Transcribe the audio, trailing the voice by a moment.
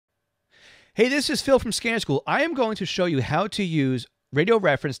Hey, this is Phil from Scanner School. I am going to show you how to use Radio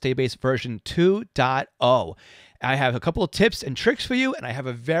Reference Database version 2.0. I have a couple of tips and tricks for you, and I have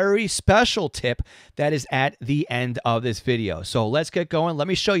a very special tip that is at the end of this video. So let's get going. Let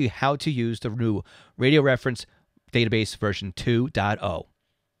me show you how to use the new Radio Reference Database version 2.0.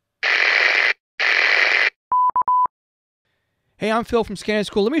 Hey, I'm Phil from Scanner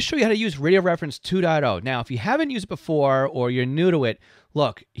School. Let me show you how to use Radio Reference 2.0. Now, if you haven't used it before or you're new to it,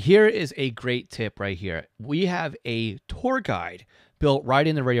 look, here is a great tip right here. We have a tour guide built right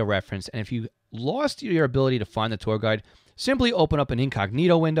in the Radio Reference, and if you lost your ability to find the tour guide, simply open up an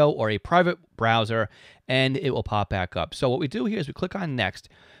incognito window or a private browser, and it will pop back up. So what we do here is we click on Next,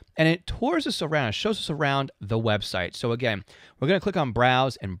 and it tours us around, it shows us around the website. So again, we're going to click on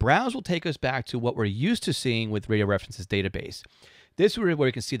Browse, and Browse will take us back to what we're used to seeing with Radio Reference's database. This is where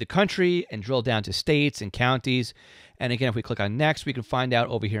we can see the country and drill down to states and counties. And again, if we click on Next, we can find out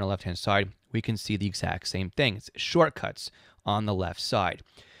over here on the left-hand side, we can see the exact same thing. It's shortcuts on the left side.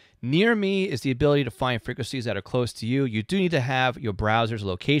 Near Me is the ability to find frequencies that are close to you. You do need to have your browser's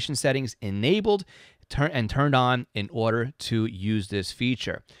location settings enabled and turned on in order to use this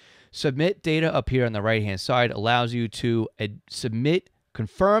feature. Submit data up here on the right-hand side allows you to submit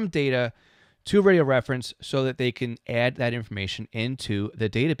confirmed data to Radio Reference so that they can add that information into the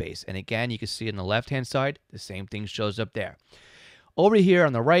database. And again, you can see on the left-hand side, the same thing shows up there. Over here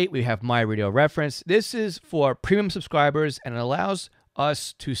on the right, we have My Radio Reference. This is for premium subscribers, and it allows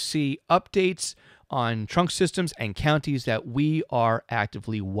us to see updates on trunk systems and counties that we are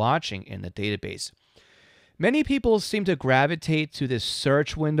actively watching in the database. Many people seem to gravitate to this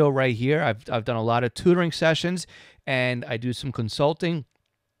search window right here. I've done a lot of tutoring sessions, and I do some consulting,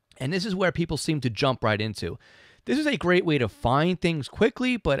 and this is where people seem to jump right into. This is a great way to find things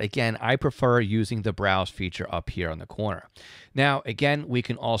quickly, but again, I prefer using the browse feature up here on the corner. Now, again, we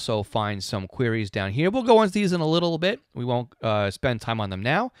can also find some queries down here. We'll go into these in a little bit. We won't spend time on them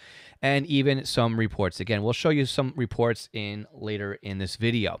now. And even some reports. Again, we'll show you some reports later in this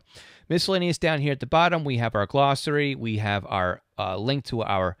video. Miscellaneous down here at the bottom, we have our glossary. We have our link to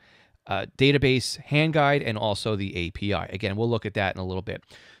our database hand guide and also the API. Again, we'll look at that in a little bit.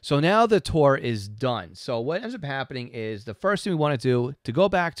 So now the tour is done. So what ends up happening is the first thing we want to do to go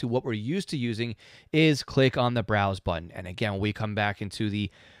back to what we're used to using is click on the browse button. And again, when we come back into the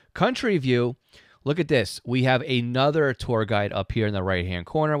country view, look at this. We have another tour guide up here in the right-hand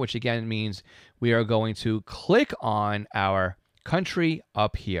corner, which again means we are going to click on our country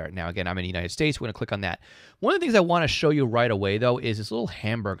up here. Now, again, I'm in the United States. We're going to click on that. One of the things I want to show you right away, though, is this little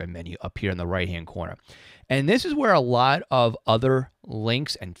hamburger menu up here in the right-hand corner. And this is where a lot of other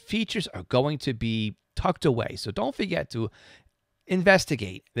links and features are going to be tucked away. So don't forget to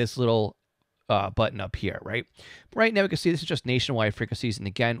investigate this little button up here, right? Right now, we can see this is just nationwide frequencies. And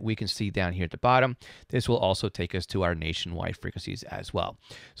again, we can see down here at the bottom, this will also take us to our nationwide frequencies as well.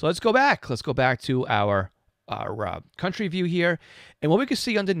 So let's go back. Let's go back to our country view here. And what we can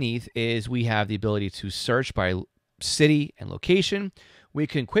see underneath is we have the ability to search by city and location. We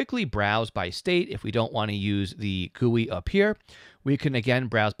can quickly browse by state if we don't want to use the GUI up here. We can again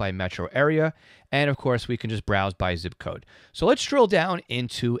browse by metro area. And of course, we can just browse by zip code. So let's drill down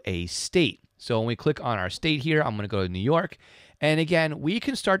into a state. So when we click on our state here, I'm going to go to New York. And again, we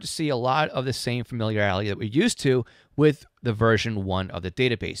can start to see a lot of the same familiarity that we're used to with the version 1 of the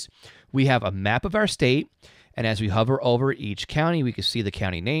database. We have a map of our state. And as we hover over each county, we can see the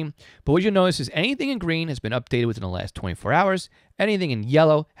county name. But what you'll notice is anything in green has been updated within the last 24 hours. Anything in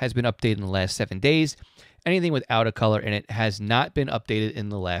yellow has been updated in the last 7 days. Anything without a color in it has not been updated in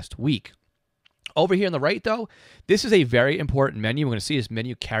the last week. Over here on the right, though, this is a very important menu. We're going to see this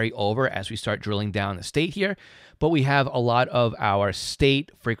menu carry over as we start drilling down the state here. But we have a lot of our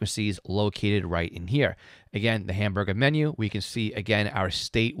state frequencies located right in here. Again, the hamburger menu, we can see, again, our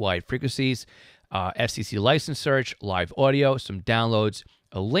statewide frequencies. FCC license search, live audio, some downloads,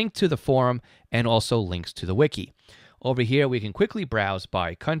 a link to the forum, and also links to the wiki. Over here, we can quickly browse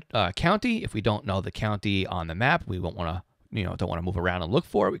by county. If we don't know the county on the map, we won't want to, don't want to move around and look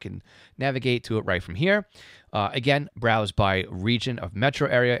for it. We can navigate to it right from here. Again, browse by region of metro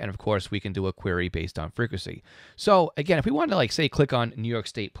area, and of course, we can do a query based on frequency. So again, if we wanted to, like, say, click on New York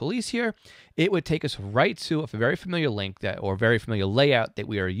State Police here, it would take us right to a very familiar link or very familiar layout that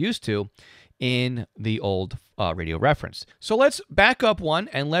we are used to in the old Radio Reference. So let's back up one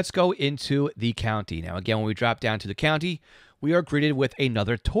and let's go into the county. Now, again, when we drop down to the county, we are greeted with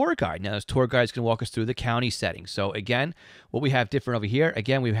another tour guide. Now, this tour guide is going to walk us through the county settings. So again, what we have different over here,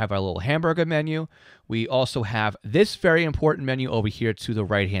 again, we have our little hamburger menu. We also have this very important menu over here to the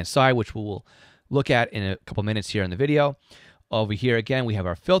right-hand side, which we'll look at in a couple minutes here in the video. Over here, again, we have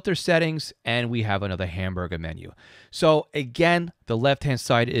our filter settings, and we have another hamburger menu. So again, the left-hand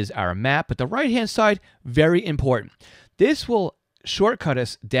side is our map, but the right-hand side, very important. This will shortcut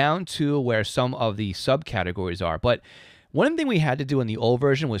us down to where some of the subcategories are. But one thing we had to do in the old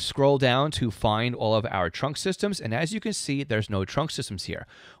version was scroll down to find all of our trunk systems. And as you can see, there's no trunk systems here.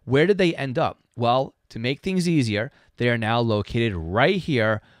 Where did they end up? Well, to make things easier, they are now located right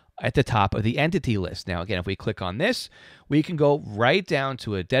here at the top of the entity list. Now, again, if we click on this, we can go right down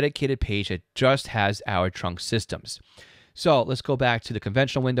to a dedicated page that just has our trunk systems. So let's go back to the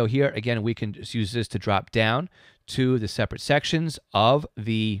conventional window here. Again, we can just use this to drop down to the separate sections of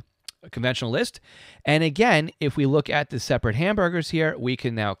the conventional list. And again, if we look at the separate hamburgers here, we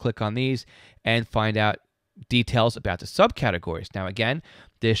can now click on these and find out details about the subcategories. Now, again,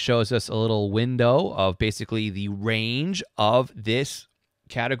 this shows us a little window of basically the range of this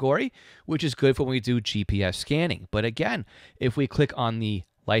category, which is good for when we do GPS scanning. But again, if we click on the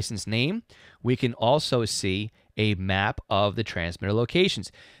license name, we can also see a map of the transmitter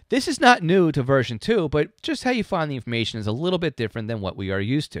locations. This is not new to version 2, but just how you find the information is a little bit different than what we are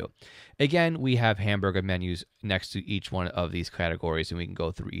used to. Again, we have hamburger menus next to each one of these categories, and we can go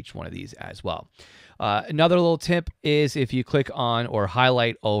through each one of these as well. Another little tip is if you click on or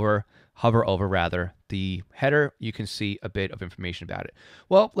hover over rather, the header, you can see a bit of information about it.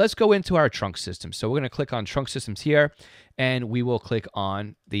 Well, let's go into our trunk system. So we're going to click on trunk systems here, and we will click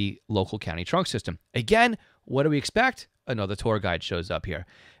on the local county trunk system. Again, what do we expect? Another tour guide shows up here.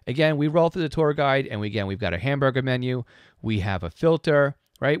 Again, we roll through the tour guide, and we've got a hamburger menu. We have a filter,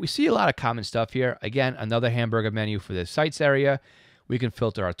 right? We see a lot of common stuff here. Again, another hamburger menu for the sites area. We can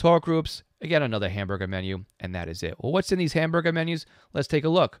filter our tour groups. Again, another hamburger menu, and that is it. Well, what's in these hamburger menus? Let's take a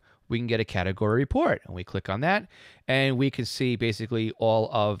look. We can get a category report, and we click on that, and we can see basically all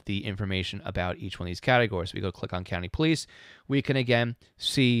of the information about each one of these categories. We go click on county police. We can again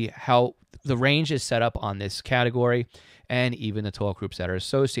see how the range is set up on this category and even the toll groups that are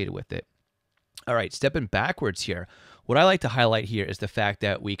associated with it. All right, stepping backwards here, what I like to highlight here is the fact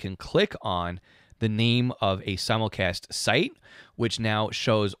that we can click on the name of a simulcast site, which now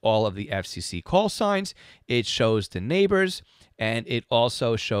shows all of the FCC call signs. It shows the neighbors, and it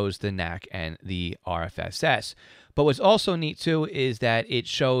also shows the NAC and the RFSS. But what's also neat too is that it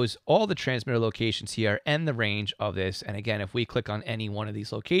shows all the transmitter locations here and the range of this. And again, if we click on any one of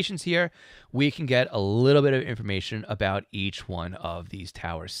these locations here, we can get a little bit of information about each one of these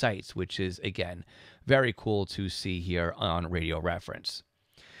tower sites, which is again, very cool to see here on Radio Reference.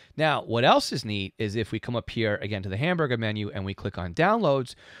 Now, what else is neat is if we come up here again to the hamburger menu and we click on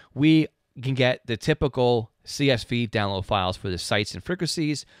downloads, we can get the typical CSV download files for the sites and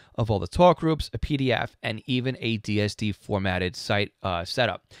frequencies of all the talk groups, a PDF, and even a DSD formatted site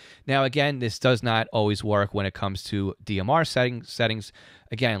setup. Now, again, this does not always work when it comes to DMR settings.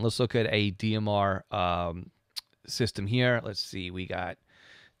 Again, let's look at a DMR system here. Let's see, we got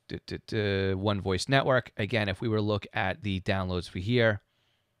One Voice Network. Again, if we were to look at the downloads for here,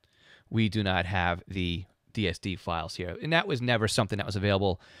 we do not have the DSD files here. And that was never something that was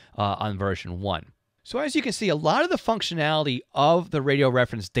available on version 1. So as you can see, a lot of the functionality of the radio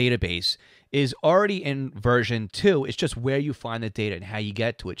reference database is already in version 2. It's just where you find the data and how you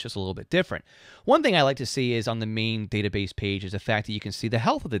get to it. It's just a little bit different. One thing I like to see is on the main database page is the fact that you can see the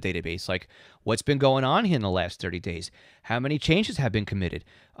health of the database, like what's been going on here in the last 30 days, how many changes have been committed,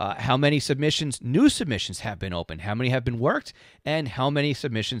 how many new submissions have been opened, how many have been worked, and how many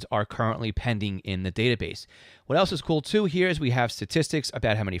submissions are currently pending in the database. What else is cool too here is we have statistics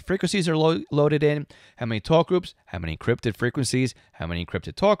about how many frequencies are loaded in, how many talk groups, how many encrypted frequencies, how many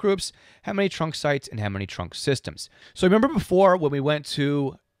encrypted talk groups, how many trunk sites, and how many trunk systems. So remember before when we went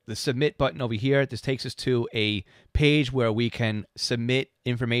to the submit button over here, this takes us to a page where we can submit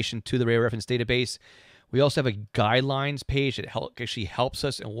information to the radio reference database. We also have a guidelines page that actually helps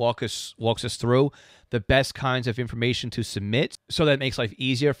us and walks us through the best kinds of information to submit, so that it makes life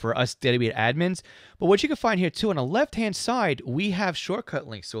easier for us database admins. But what you can find here too, on the left-hand side, we have shortcut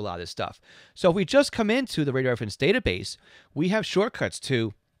links to a lot of this stuff. So if we just come into the radio reference database, we have shortcuts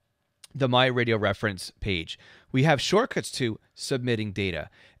to the My Radio Reference page. We have shortcuts to submitting data.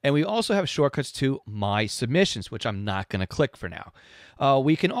 And we also have shortcuts to My Submissions, which I'm not going to click for now.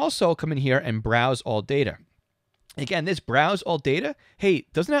 We can also come in here and browse all data. Again, this browse all data, hey,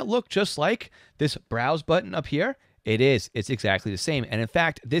 doesn't that look just like this browse button up here? It is. It's exactly the same. And in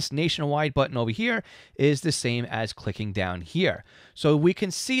fact, this nationwide button over here is the same as clicking down here. So we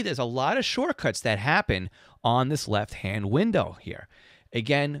can see there's a lot of shortcuts that happen on this left-hand window here.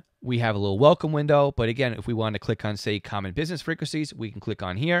 Again, we have a little welcome window. But again, if we want to click on, say, common business frequencies, we can click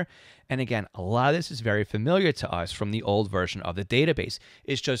on here. And again, a lot of this is very familiar to us from the old version of the database.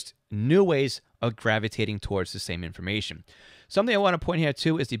 It's just new ways of gravitating towards the same information. Something I want to point here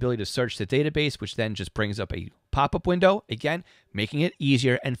too is the ability to search the database, which then just brings up a pop-up window, again, making it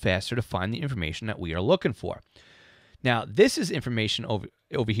easier and faster to find the information that we are looking for. Now, this is information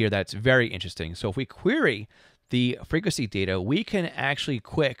over here that's very interesting. So if we query the frequency data, we can actually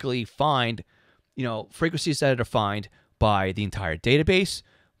quickly find, frequencies that are defined by the entire database,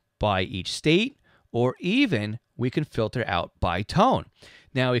 by each state, or even we can filter out by tone.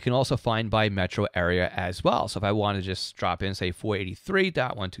 Now, we can also find by metro area as well. So if I want to just drop in, say,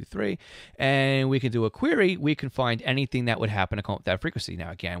 483.123, and we can do a query, we can find anything that would happen to come with that frequency.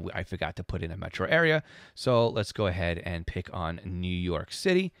 Now, again, I forgot to put in a metro area. So let's go ahead and pick on New York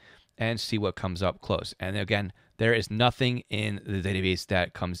City and see what comes up close. And again, there is nothing in the database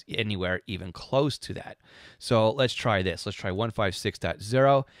that comes anywhere even close to that. So let's try this. Let's try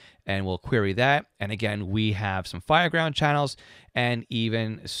 156.0, and we'll query that. And again, we have some fireground channels and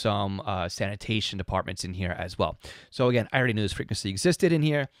even some sanitation departments in here as well. So again, I already knew this frequency existed in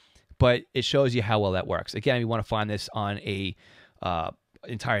here, but it shows you how well that works. Again, we want to find this on a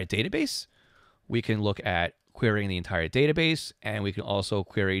entire database. We can look at querying the entire database, and we can also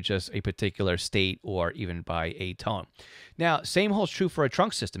query just a particular state or even by a tone. Now, same holds true for a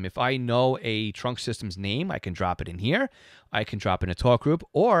trunk system. If I know a trunk system's name, I can drop it in here. I can drop in a talk group,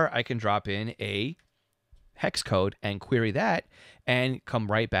 or I can drop in a hex code and query that and come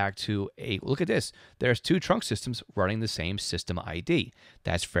right back to a, look at this. There's two trunk systems running the same system ID.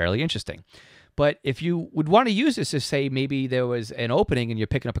 That's fairly interesting. But if you would want to use this to say maybe there was an opening and you're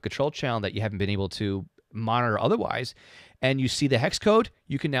picking up a control channel that you haven't been able to monitor otherwise, and you see the hex code,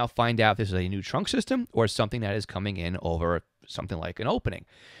 you can now find out if this is a new trunk system or something that is coming in over something like an opening.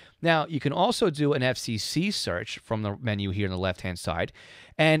 Now, you can also do an FCC search from the menu here on the left-hand side.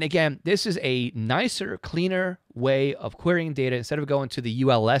 And again, this is a nicer, cleaner way of querying data. Instead of going to the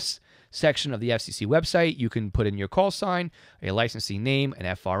ULS section of the FCC website, you can put in your call sign, a licensee name,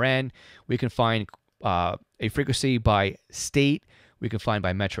 an FRN. We can find a frequency by state. We can find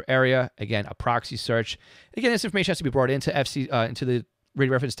by metro area. Again, a proxy search. Again, this information has to be brought into into the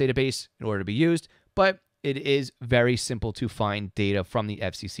radio reference database in order to be used, but it is very simple to find data from the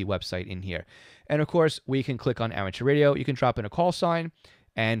FCC website in here. And of course, we can click on amateur radio. You can drop in a call sign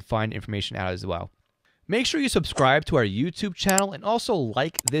and find information out as well. Make sure you subscribe to our YouTube channel and also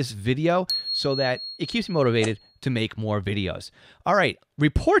like this video so that it keeps me motivated to make more videos. All right,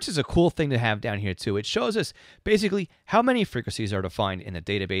 reports is a cool thing to have down here too. It shows us basically how many frequencies are defined in the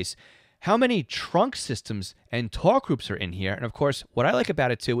database, how many trunk systems and talk groups are in here. And of course, what I like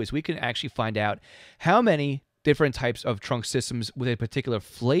about it too is we can actually find out how many different types of trunk systems with a particular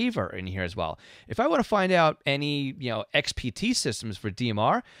flavor in here as well. If I want to find out any, XPT systems for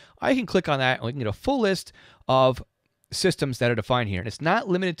DMR, I can click on that and we can get a full list of systems that are defined here. And it's not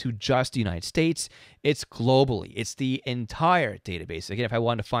limited to just the United States. It's globally. It's the entire database. Again, if I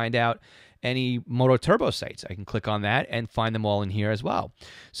want to find out any motor turbo sites, I can click on that and find them all in here as well.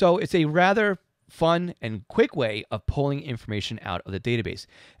 So it's a rather fun and quick way of pulling information out of the database.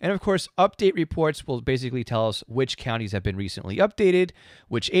 And of course, update reports will basically tell us which counties have been recently updated,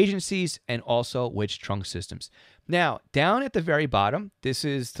 which agencies, and also which trunk systems. Now, down at the very bottom, this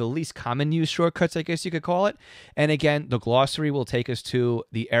is the least common used shortcuts, I guess you could call it. And again, the glossary will take us to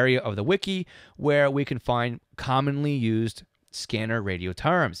the area of the wiki where we can find commonly used scanner radio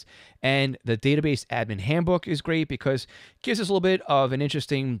terms. And the database admin handbook is great because it gives us a little bit of an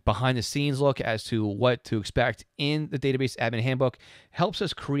interesting behind the scenes look as to what to expect in the database admin handbook, helps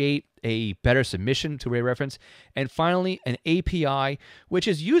us create a better submission to radio reference. And finally, an API, which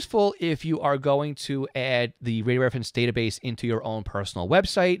is useful if you are going to add the radio reference database into your own personal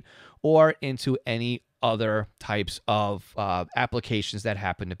website or into any other types of applications that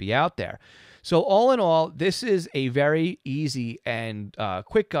happen to be out there. So all in all, this is a very easy and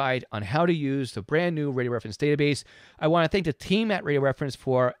quick guide on how to use the brand new Radio Reference database. I want to thank the team at Radio Reference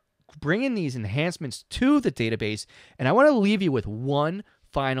for bringing these enhancements to the database. And I want to leave you with one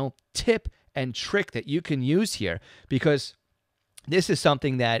final tip and trick that you can use here because this is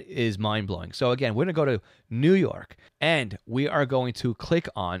something that is mind-blowing. So again, we're going to go to New York and we are going to click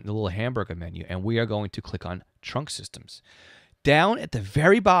on the little hamburger menu and we are going to click on trunk systems. Down at the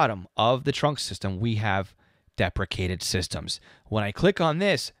very bottom of the trunk system, we have deprecated systems. When I click on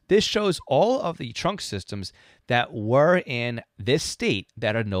this, this shows all of the trunk systems that were in this state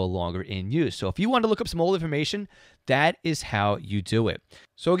that are no longer in use. So if you want to look up some old information, that is how you do it.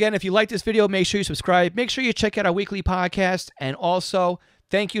 So again, if you like this video, make sure you subscribe. Make sure you check out our weekly podcast. And also,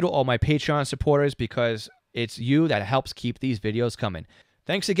 Thank you to all my Patreon supporters because it's you that helps keep these videos coming.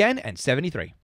 Thanks again, and 73.